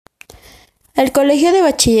El Colegio de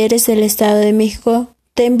Bachilleres del Estado de México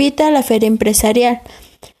te invita a la Feria Empresarial.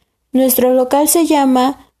 Nuestro local se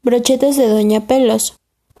llama Brochetas de Doña Pelos,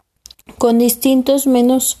 con distintos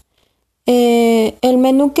menús. El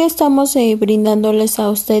menú que estamos brindándoles a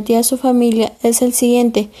usted y a su familia es el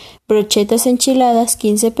siguiente: brochetas enchiladas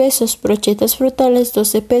 15 pesos, brochetas frutales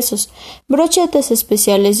 12 pesos, brochetas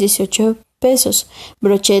especiales 18 pesos,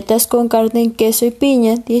 brochetas con carne, queso y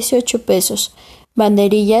piña 18 pesos,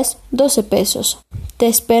 banderillas 12 pesos. Te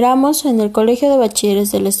esperamos en el Colegio de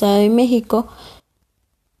Bachilleres del Estado de México,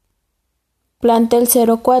 plantel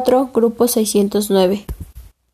 04, grupo 609.